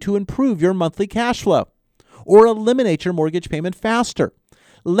can do to improve your monthly cash flow or eliminate your mortgage payment faster.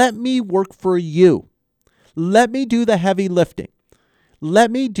 Let me work for you. Let me do the heavy lifting.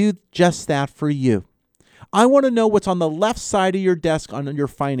 Let me do just that for you. I want to know what's on the left side of your desk on your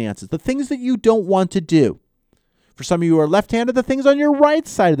finances, the things that you don't want to do. For some of you who are left-handed, the things on your right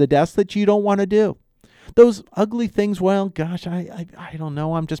side of the desk that you don't want to do. Those ugly things, well, gosh, I don't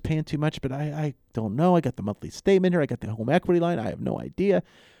know. I'm just paying too much, but I don't know. I got the monthly statement here. I got the home equity line. I have no idea.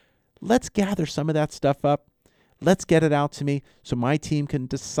 Let's gather some of that stuff up. Let's get it out to me so my team can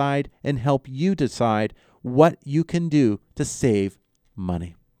decide and help you decide what you can do to save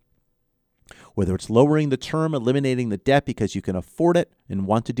money. Whether it's lowering the term, eliminating the debt because you can afford it and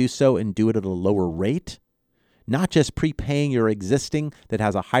want to do so and do it at a lower rate, not just prepaying your existing that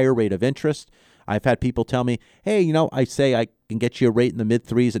has a higher rate of interest. I've had people tell me, hey, I say I can get you a rate in the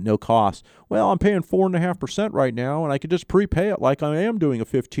mid-threes at no cost. Well, I'm paying 4.5% right now, and I could just prepay it like I am doing a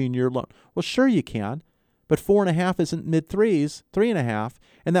 15-year loan. Well, sure you can. But 4.5 isn't mid-threes, 3.5,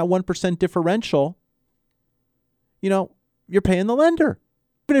 and that 1% differential, you're paying the lender,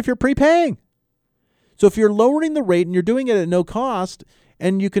 even if you're prepaying. So if you're lowering the rate and you're doing it at no cost,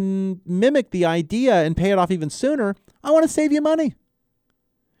 and you can mimic the idea and pay it off even sooner, I want to save you money.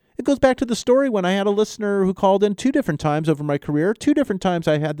 It goes back to the story when I had a listener who called in 2 different times over my career. 2 different times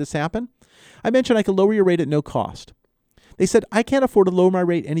I had this happen. I mentioned I could lower your rate at no cost. They said, I can't afford to lower my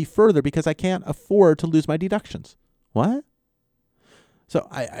rate any further because I can't afford to lose my deductions. What? So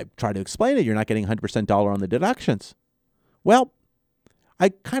I tried to explain it. You're not getting 100% dollar on the deductions. Well, I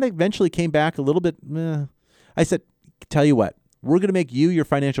kind of eventually came back a little bit. I said, tell you what, we're going to make you, your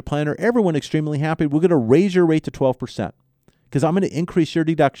financial planner, everyone extremely happy. We're going to raise your rate to 12% because I'm going to increase your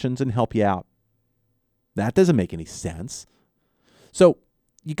deductions and help you out. That doesn't make any sense. So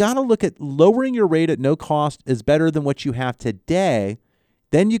you got to look at lowering your rate at no cost is better than what you have today.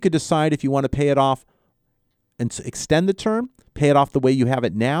 Then you could decide if you want to pay it off and extend the term, pay it off the way you have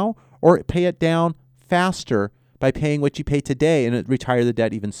it now, or pay it down faster by paying what you pay today and retire the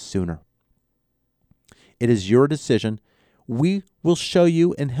debt even sooner. It is your decision. We will show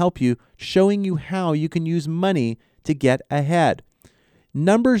you and help you, showing you how you can use money to get ahead.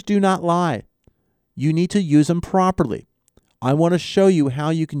 Numbers do not lie. You need to use them properly. I want to show you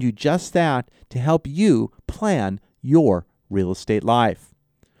how you can do just that to help you plan your real estate life.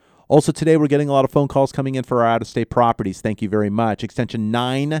 Also today, we're getting a lot of phone calls coming in for our out-of-state properties. Thank you very much. Extension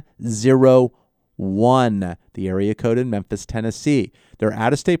 901, the area code in Memphis, Tennessee. There are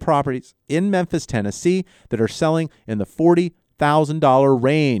out-of-state properties in Memphis, Tennessee that are selling in the $40,000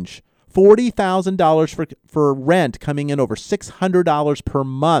 range. $40,000 for rent, coming in over $600 per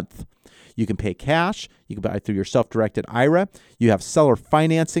month. You can pay cash. You can buy through your self-directed IRA. You have seller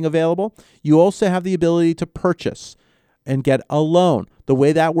financing available. You also have the ability to purchase and get a loan. The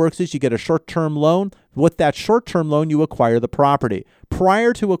way that works is you get a short-term loan. With that short-term loan, you acquire the property.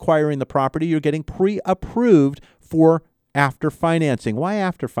 Prior to acquiring the property, you're getting pre-approved for after financing. Why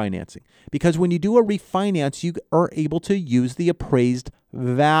after financing? Because when you do a refinance, you are able to use the appraised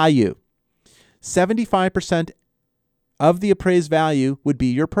value. 75% of the appraised value would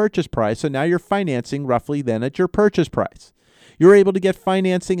be your purchase price. So now you're financing roughly then at your purchase price. You're able to get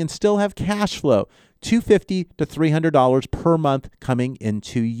financing and still have cash flow, $250 to $300 per month coming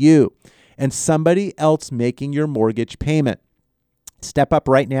into you, and somebody else making your mortgage payment. Step up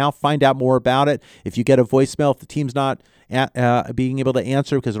right now. Find out more about it. If you get a voicemail, if the team's not being able to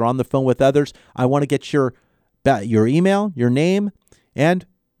answer because they're on the phone with others, I want to get your email, your name, and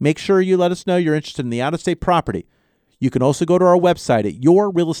make sure you let us know you're interested in the out-of-state property. You can also go to our website at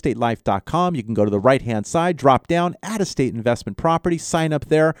yourrealestatelife.com. You can go to the right-hand side, drop down, out-of-state investment property, sign up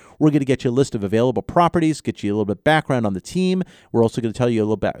there. We're going to get you a list of available properties, get you a little bit of background on the team. We're also going to tell you a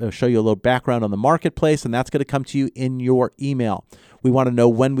little bit, show you a little background on the marketplace, and that's going to come to you in your email. We want to know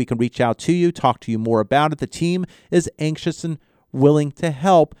when we can reach out to you, talk to you more about it. The team is anxious and willing to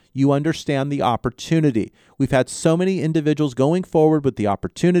help you understand the opportunity. We've had so many individuals going forward with the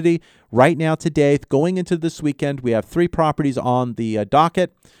opportunity. Right now, today, going into this weekend, we have 3 properties on the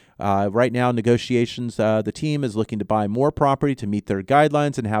docket. Right now, negotiations, the team is looking to buy more property to meet their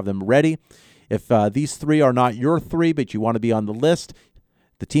guidelines and have them ready. If these 3 are not your 3, but you want to be on the list,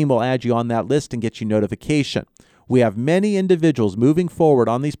 the team will add you on that list and get you notification. We have many individuals moving forward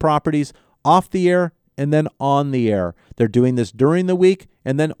on these properties off the air and then on the air. They're doing this during the week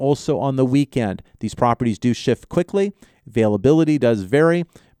and then also on the weekend. These properties do shift quickly. Availability does vary,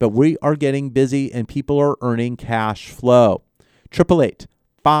 but we are getting busy and people are earning cash flow.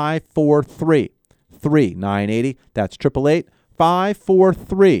 888-543-3980. That's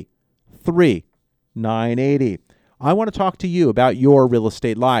 888-543-3980. I want to talk to you about your real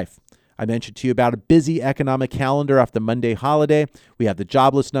estate life. I mentioned to you about a busy economic calendar after the Monday holiday. We have the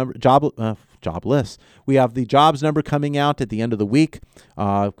jobless. We have the jobs number coming out at the end of the week.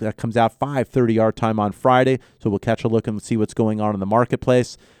 That comes out 5:30 our time on Friday. So we'll catch a look and see what's going on in the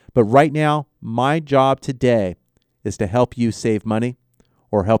marketplace. But right now, my job today is to help you save money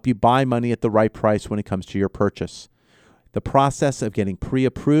or help you buy money at the right price when it comes to your purchase. The process of getting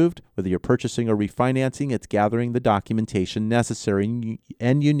pre-approved, whether you're purchasing or refinancing, it's gathering the documentation necessary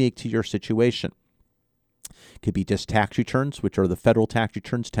and unique to your situation. It could be just tax returns, which are the federal tax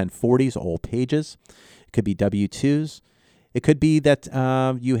returns, 1040s, all pages. It could be W-2s. It could be that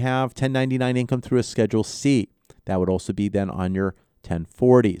you have 1099 income through a Schedule C. That would also be then on your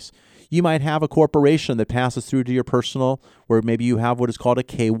 1040s. You might have a corporation that passes through to your personal, where maybe you have what is called a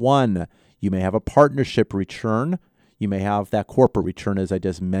K-1. You may have a partnership return. You may have that corporate return, as I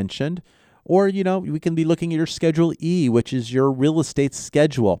just mentioned. Or, we can be looking at your Schedule E, which is your real estate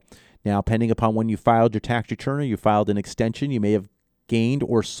schedule. Now, depending upon when you filed your tax return or you filed an extension, you may have gained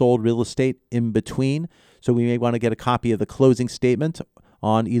or sold real estate in between. So we may want to get a copy of the closing statement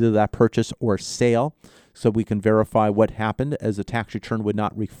on either that purchase or sale so we can verify what happened, as the tax return would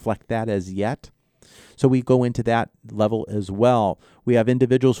not reflect that as yet. So we go into that level as well. We have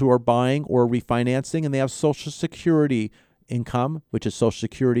individuals who are buying or refinancing, and they have Social Security income, which is Social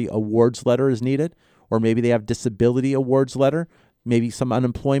Security awards letter is needed, or maybe they have disability awards letter, maybe some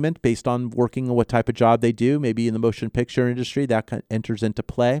unemployment based on working on what type of job they do, maybe in the motion picture industry, that enters into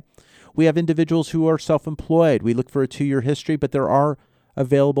play. We have individuals who are self-employed. We look for a 2-year history, but there are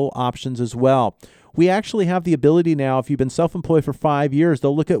available options as well. We actually have the ability now, if you've been self-employed for 5 years,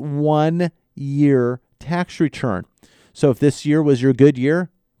 they'll look at 1 year tax return. So if this year was your good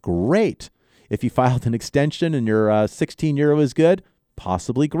year, great. If you filed an extension and your 16 year was good,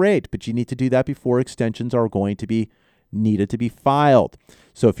 possibly great. But you need to do that before extensions are going to be needed to be filed.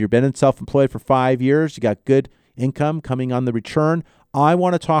 So if you've been self-employed for 5 years, you got good income coming on the return, I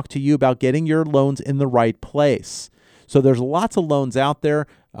want to talk to you about getting your loans in the right place. So there's lots of loans out there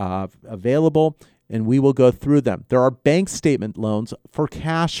available, and we will go through them. There are bank statement loans for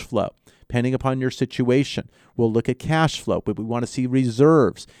cash flow. Depending upon your situation, we'll look at cash flow, but we want to see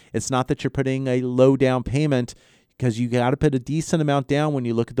reserves. It's not that you're putting a low down payment because you got to put a decent amount down when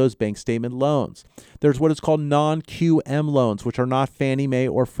you look at those bank statement loans. There's what is called non-QM loans, which are not Fannie Mae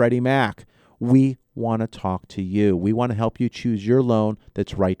or Freddie Mac. We want to talk to you. We want to help you choose your loan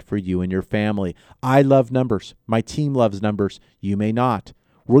that's right for you and your family. I love numbers. My team loves numbers. You may not.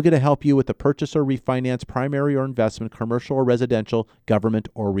 We're going to help you with the purchase or refinance, primary or investment, commercial or residential, government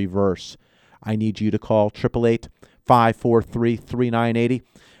or reverse. I need you to call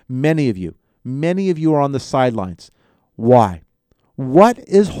 888-543-3980. Many of you are on the sidelines. Why? What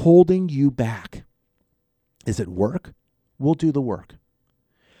is holding you back? Is it work? We'll do the work.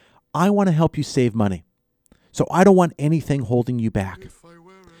 I want to help you save money, so I don't want anything holding you back.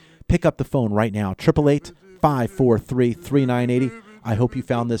 Pick up the phone right now, 888-543-3980. I hope you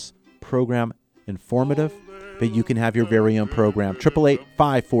found this program informative, but you can have your very own program,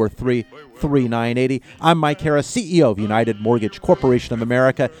 888-543-3980. I'm Mike Harris, CEO of United Mortgage Corporation of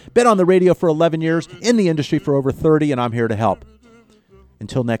America. Been on the radio for 11 years, in the industry for over 30, and I'm here to help.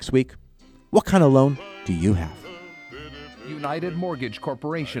 Until next week, what kind of loan do you have? United Mortgage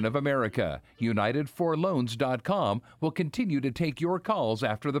Corporation of America, UnitedForLoans.com will continue to take your calls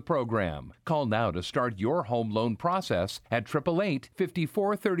after the program. Call now to start your home loan process at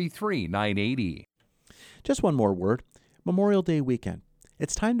 888-5433-980. Just one more word. Memorial Day weekend.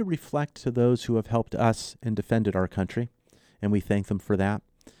 It's time to reflect to those who have helped us and defended our country, and we thank them for that.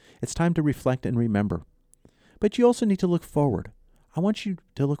 It's time to reflect and remember. But you also need to look forward. I want you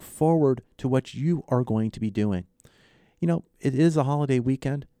to look forward to what you are going to be doing. You know, it is a holiday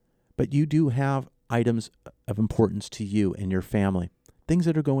weekend, but you do have items of importance to you and your family, things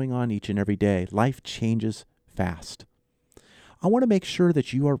that are going on each and every day. Life changes fast. I want to make sure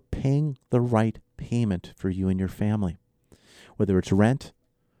that you are paying the right payment for you and your family, whether it's rent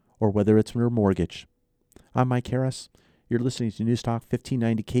or whether it's your mortgage. I'm Mike Harris. You're listening to News Talk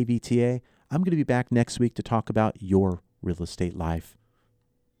 1590 KVTA. I'm going to be back next week to talk about your real estate life.